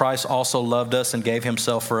love as Christ also loved us and gave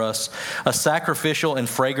himself for us, a sacrificial and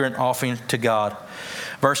fragrant offering to God.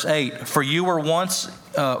 Verse 8, for you were once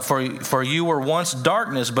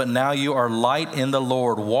darkness, but now you are light in the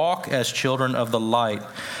Lord. Walk as children of the light.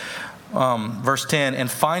 Verse 10,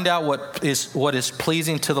 and find out what is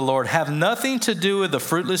pleasing to the Lord. Have nothing to do with the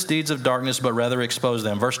fruitless deeds of darkness, but rather expose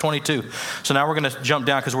them. Verse 22. So now we're going to jump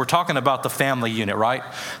down because we're talking about the family unit, right?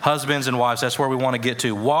 Husbands and wives, that's where we want to get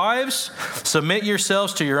to. Wives, submit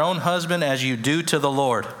yourselves to your own husband as you do to the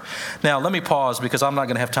Lord. Now, let me pause because I'm not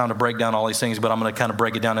going to have time to break down all these things, but I'm going to kind of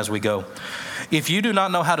break it down as we go. If you do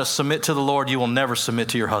not know how to submit to the Lord, you will never submit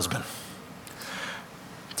to your husband.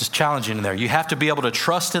 It's challenging in there. You have to be able to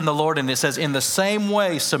trust in the Lord. And it says, in the same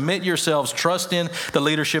way, submit yourselves, trust in the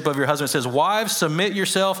leadership of your husband. It says, wives, submit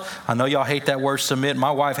yourself. I know y'all hate that word submit. My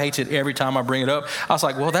wife hates it every time I bring it up. I was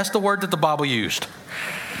like, well, that's the word that the Bible used.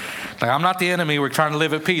 Like, I'm not the enemy. We're trying to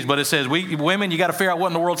live at peace. But it says, women, you got to figure out what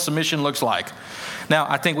in the world submission looks like. Now,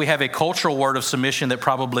 I think we have a cultural word of submission that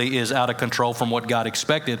probably is out of control from what God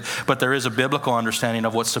expected. But there is a biblical understanding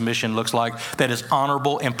of what submission looks like that is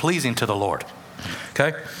honorable and pleasing to the Lord.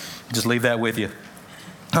 Okay? Just leave that with you.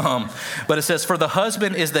 But it says, for the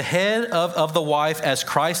husband is the head of the wife, as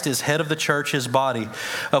Christ is head of the church, his body,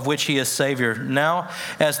 of which he is Savior. Now,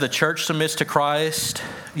 as the church submits to Christ,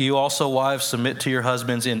 you also, wives, submit to your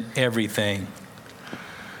husbands in everything.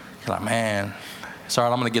 You're like, man,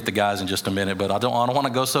 sorry, I'm going to get the guys in just a minute, but I don't want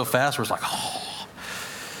to go so fast where it's like, oh.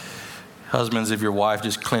 Husbands, if your wife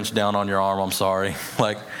just clenched down on your arm, I'm sorry.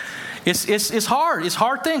 Like, It's hard. It's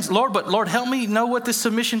hard things. Lord, help me know what this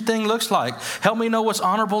submission thing looks like. Help me know what's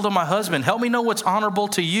honorable to my husband. Help me know what's honorable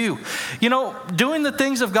to you. You know, doing the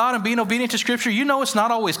things of God and being obedient to Scripture, you know it's not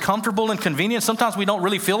always comfortable and convenient. Sometimes we don't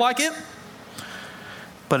really feel like it.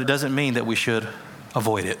 But it doesn't mean that we should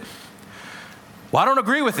avoid it. Well, I don't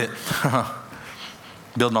agree with it.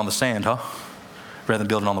 Building on the sand, huh? Rather than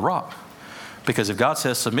building on the rock. Because if God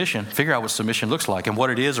says submission, figure out what submission looks like and what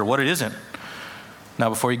it is or what it isn't. Now,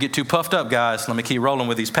 before you get too puffed up, guys, let me keep rolling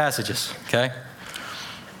with these passages, okay? It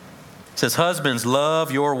says, husbands,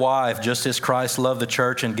 love your wife just as Christ loved the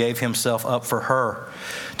church and gave himself up for her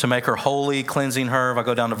to make her holy, cleansing her. If I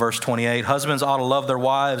go down to verse 28, husbands ought to love their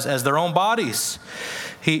wives as their own bodies.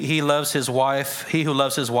 He loves his wife. He who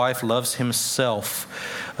loves his wife loves himself.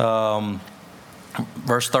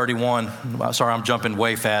 Verse 31, sorry, I'm jumping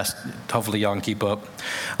way fast. Hopefully y'all can keep up.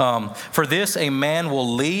 For this, a man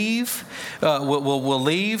will leave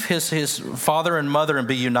his father and mother and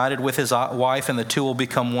be united with his wife, and the two will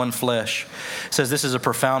become one flesh. It says this is a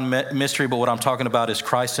profound mystery, but what I'm talking about is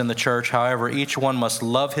Christ in the church. However, each one must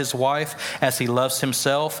love his wife as he loves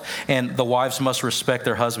himself, and the wives must respect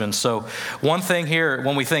their husbands. So one thing here,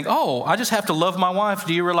 when we think, oh, I just have to love my wife,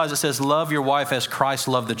 do you realize it says love your wife as Christ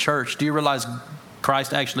loved the church? Do you realize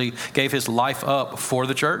Christ actually gave his life up for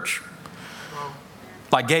the church?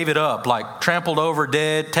 Like gave it up, like trampled over,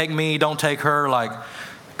 dead, take me, don't take her, like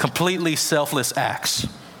completely selfless acts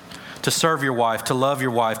to serve your wife, to love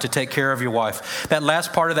your wife, to take care of your wife. That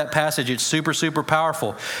last part of that passage, it's super, super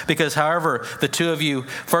powerful because however, the two of you,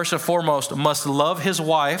 first and foremost, must love his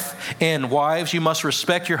wife, and wives, you must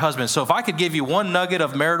respect your husband. So if I could give you one nugget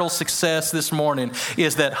of marital success this morning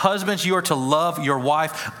is that husbands, you are to love your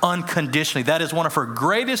wife unconditionally. That is one of her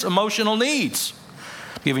greatest emotional needs.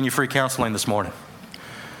 I'm giving you free counseling this morning.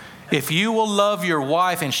 If you will love your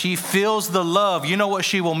wife and she feels the love, you know what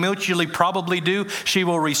she will mutually probably do? She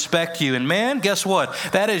will respect you. And man, guess what?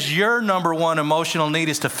 That is your number one emotional need,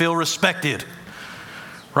 is to feel respected.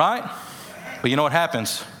 Right? But you know what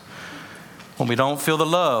happens? When we don't feel the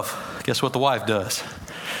love, guess what the wife does?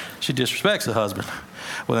 She disrespects the husband.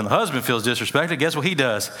 Well, then the husband feels disrespected. Guess what he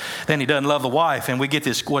does? Then he doesn't love the wife. And we get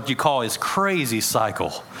this, what you call this crazy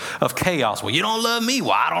cycle of chaos. Well, you don't love me.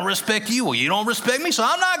 Well, I don't respect you. Well, you don't respect me, so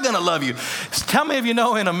I'm not going to love you. How many of you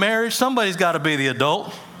know in a marriage, somebody's got to be the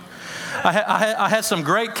adult? I had some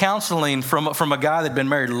great counseling from a guy that had been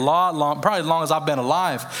married probably as long as I've been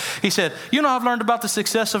alive. He said, you know, I've learned about the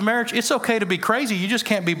success of marriage. It's okay to be crazy. You just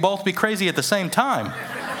can't both be crazy at the same time.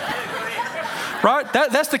 Right?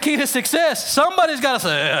 That's the key to success. Somebody's got to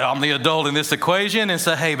say, I'm the adult in this equation, and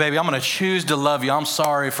say, hey, baby, I'm going to choose to love you. I'm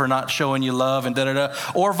sorry for not showing you love, and da-da-da.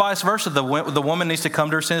 Or vice versa. The woman needs to come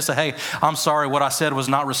to her senses and say, hey, I'm sorry. What I said was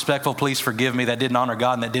not respectful. Please forgive me. That didn't honor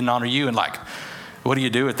God, and that didn't honor you. And like, what do you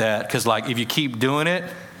do with that? Because like, if you keep doing it,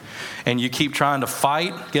 and you keep trying to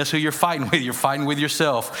fight, guess who you're fighting with? You're fighting with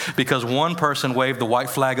yourself, because one person waved the white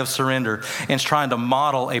flag of surrender and is trying to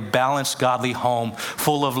model a balanced, godly home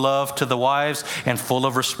full of love to the wives and full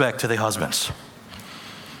of respect to the husbands.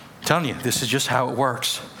 I'm telling you, this is just how it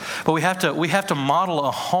works. But we have to model a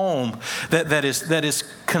home that is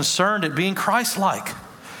concerned at being Christ-like,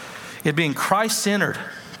 it being Christ-centered.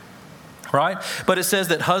 Right? But it says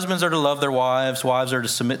that husbands are to love their wives. Wives are to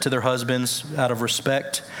submit to their husbands out of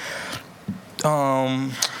respect.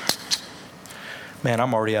 Man,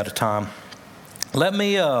 I'm already out of time. Let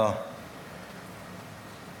me, well,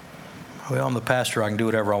 I'm the pastor. I can do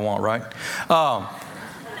whatever I want, right?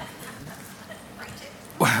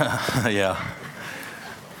 Yeah.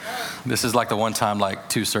 This is like the one time, like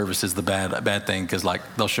 2 services, the bad thing, because like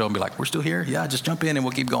they'll show and be like, we're still here? Yeah, just jump in and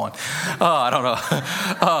we'll keep going. I don't know.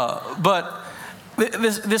 But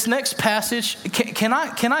this next passage, can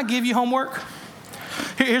I give you homework?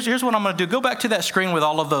 Here's what I'm going to do. Go back to that screen with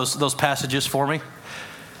all of those passages for me.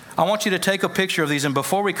 I want you to take a picture of these, and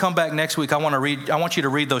before we come back next week, I want you to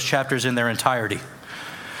read those chapters in their entirety.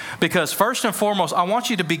 Because first and foremost, I want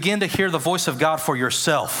you to begin to hear the voice of God for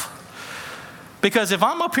yourself. Because if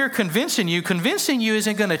I'm up here convincing you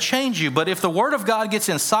isn't going to change you. But if the Word of God gets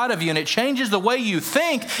inside of you and it changes the way you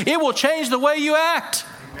think, it will change the way you act.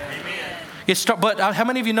 Amen. But how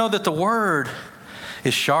many of you know that the Word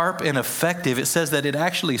is sharp and effective? It says that it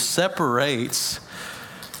actually separates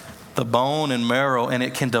the bone and marrow, and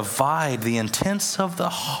it can divide the intents of the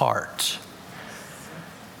heart.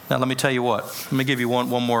 Now, let me tell you what. Let me give you one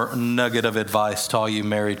more nugget of advice to all you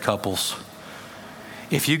married couples.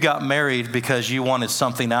 If you got married because you wanted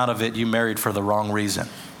something out of it, you married for the wrong reason.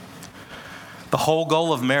 The whole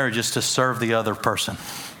goal of marriage is to serve the other person.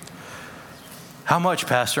 How much,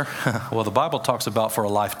 Pastor? Well, the Bible talks about for a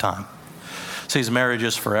lifetime. It says marriage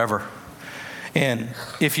is forever. And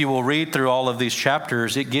if you will read through all of these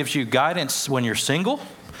chapters, it gives you guidance when you're single.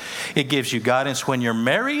 It gives you guidance when you're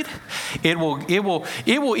married. It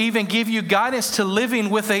will even give you guidance to living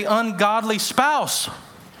with an ungodly spouse.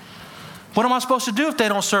 What am I supposed to do if they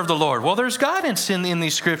don't serve the Lord? Well, there's guidance in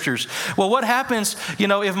these scriptures. Well, what happens,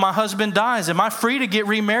 if my husband dies? Am I free to get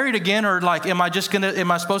remarried again? Or like, am I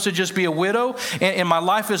supposed to just be a widow and my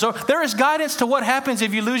life is over? There is guidance to what happens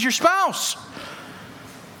if you lose your spouse.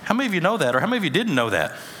 How many of you know that? Or how many of you didn't know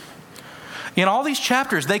that? In all these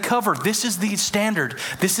chapters, they cover, this is the standard.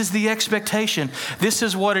 This is the expectation. This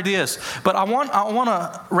is what it is. But I want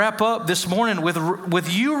to wrap up this morning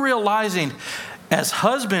with you realizing, as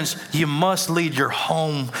husbands, you must lead your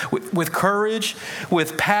home with courage,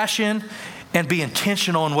 with passion, and be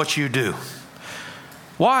intentional in what you do.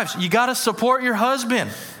 Wives, you got to support your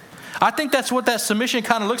husband. I think that's what that submission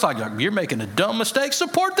kind of looks like. You're making a dumb mistake.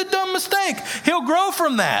 Support the dumb mistake. He'll grow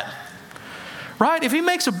from that. Right? If he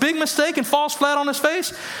makes a big mistake and falls flat on his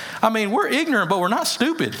face, we're ignorant, but we're not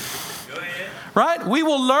stupid. Go ahead. Right? We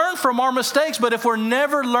will learn from our mistakes, but if we're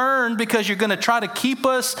never learned because you're going to try to keep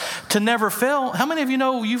us to never fail, how many of you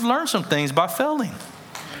know you've learned some things by failing?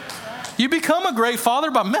 You become a great father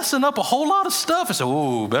by messing up a whole lot of stuff and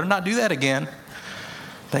say, better not do that again.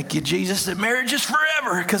 Thank you, Jesus, that marriage is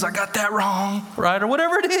forever because I got that wrong, right? Or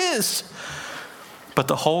whatever it is. But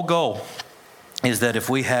the whole goal is that if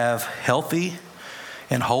we have healthy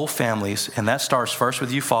and whole families, and that starts first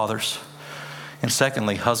with you fathers, and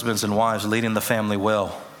secondly, husbands and wives leading the family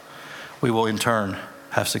well, we will in turn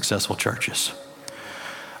have successful churches.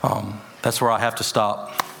 That's where I have to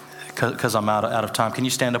stop because I'm out of time. Can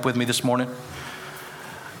you stand up with me this morning?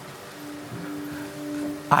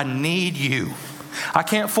 I need you. I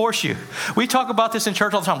can't force you. We talk about this in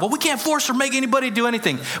church all the time. Well, we can't force or make anybody do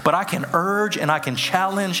anything, but I can urge and I can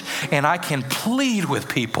challenge and I can plead with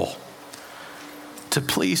people to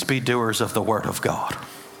please be doers of the Word of God.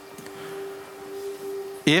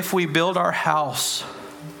 If we build our house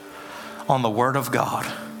on the Word of God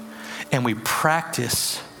and we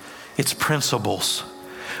practice its principles,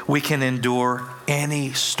 we can endure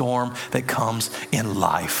any storm that comes in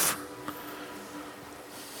life.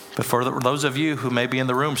 But for those of you who may be in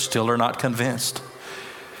the room still are not convinced,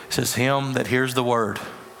 it says, him that hears the word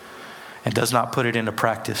and does not put it into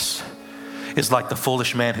practice is like the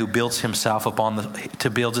foolish man who builds his house upon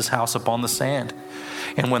the sand.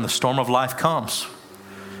 And when the storm of life comes,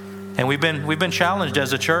 and we've been challenged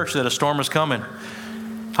as a church that a storm is coming.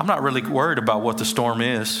 I'm not really worried about what the storm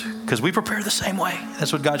is because we prepare the same way.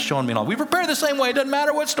 That's what God's showing me now. We prepare the same way. It doesn't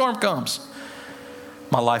matter what storm comes.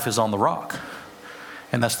 My life is on the rock.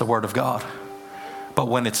 And that's the Word of God. But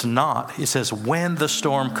when it's not, it says when the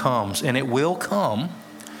storm comes, and it will come,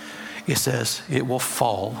 it says it will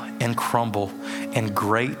fall and crumble, and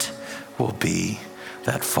great will be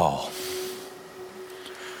that fall.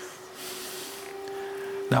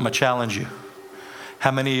 Now I'm going to challenge you.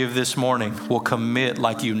 How many of you this morning will commit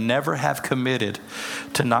like you never have committed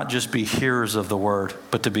to not just be hearers of the word,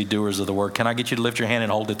 but to be doers of the word? Can I get you to lift your hand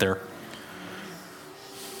and hold it there?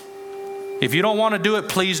 If you don't want to do it,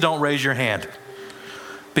 please don't raise your hand.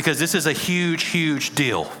 Because this is a huge, huge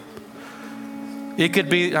deal. It could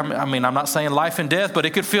be, I'm not saying life and death, but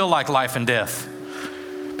it could feel like life and death.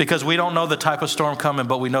 Because we don't know the type of storm coming,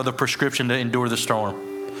 but we know the prescription to endure the storm.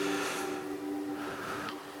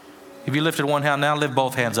 If you lifted one hand, now lift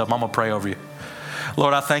both hands up. I'm going to pray over you.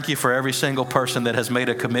 Lord, I thank you for every single person that has made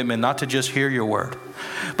a commitment not to just hear your word,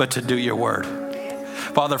 but to do your word.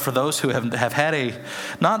 Father, for those who have had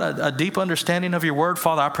not a deep understanding of your word,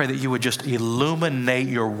 Father, I pray that you would just illuminate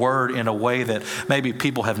your word in a way that maybe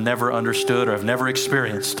people have never understood or have never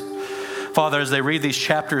experienced. Father, as they read these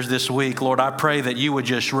chapters this week, Lord, I pray that you would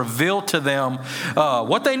just reveal to them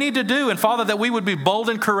what they need to do. And Father, that we would be bold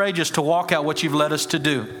and courageous to walk out what you've led us to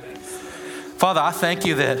do. Father, I thank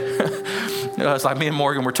you that it's like me and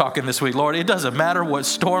Morgan were talking this week. Lord, it doesn't matter what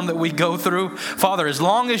storm that we go through. Father, as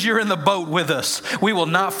long as you're in the boat with us, we will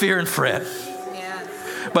not fear and fret. Yeah.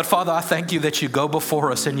 But Father, I thank you that you go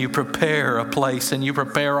before us and you prepare a place and you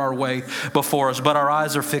prepare our way before us. But our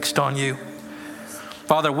eyes are fixed on you.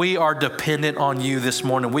 Father, we are dependent on you this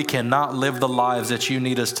morning. We cannot live the lives that you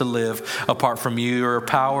need us to live apart from your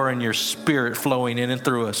power and your spirit flowing in and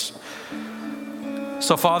through us.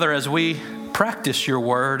 So Father, as we practice your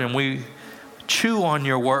word and we chew on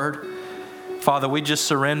your word, Father, we just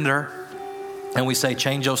surrender and we say,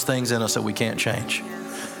 change those things in us that we can't change.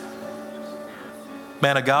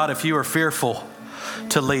 Man of God, if you are fearful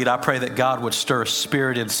to lead, I pray that God would stir a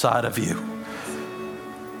spirit inside of you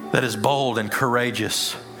that is bold and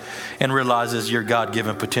courageous and realizes your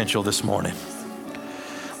God-given potential this morning.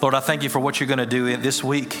 Lord, I thank you for what you're going to do this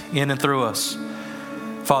week in and through us.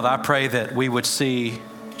 Father, I pray that we would see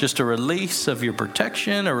just a release of your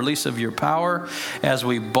protection, a release of your power as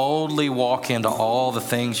we boldly walk into all the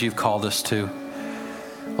things you've called us to.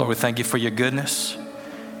 Lord, we thank you for your goodness.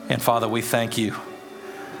 And Father, we thank you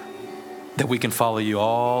that we can follow you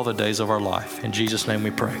all the days of our life. In Jesus' name we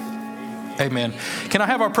pray. Amen. Can I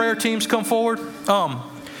have our prayer teams come forward?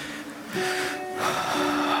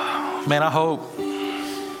 Man, I hope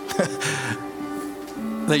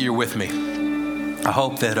that you're with me. I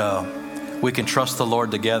hope that we can trust the Lord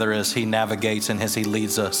together as he navigates and as he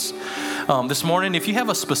leads us. This morning, if you have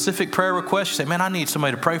a specific prayer request, you say, man, I need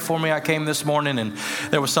somebody to pray for me. I came this morning and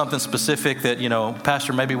there was something specific that,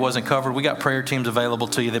 Pastor maybe wasn't covered. We got prayer teams available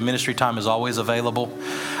to you. The ministry time is always available.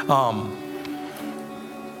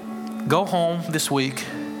 Go home this week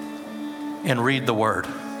and read the word.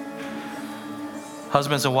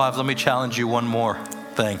 Husbands and wives, let me challenge you one more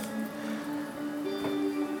thing.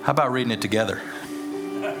 How about reading it together?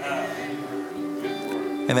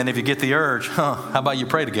 And then if you get the urge, how about you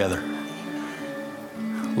pray together?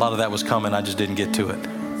 A lot of that was coming, I just didn't get to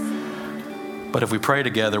it. But if we pray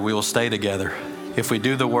together, we will stay together. If we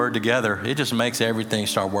do the word together, it just makes everything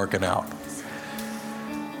start working out.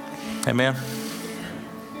 Amen.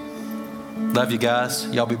 Love you guys.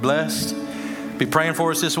 Y'all be blessed. Be praying for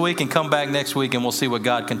us this week and come back next week, and we'll see what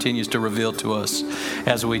God continues to reveal to us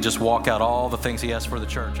as we just walk out all the things He has for the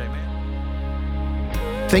church.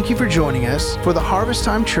 Amen. Thank you for joining us for the Harvest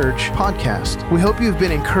Time Church podcast. We hope you've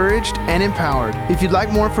been encouraged and empowered. If you'd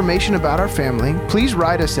like more information about our family, please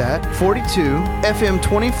write us at 42 FM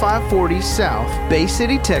 2540 South, Bay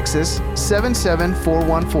City, Texas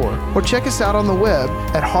 77414, or check us out on the web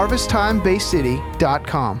at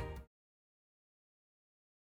harvesttimebaycity.com.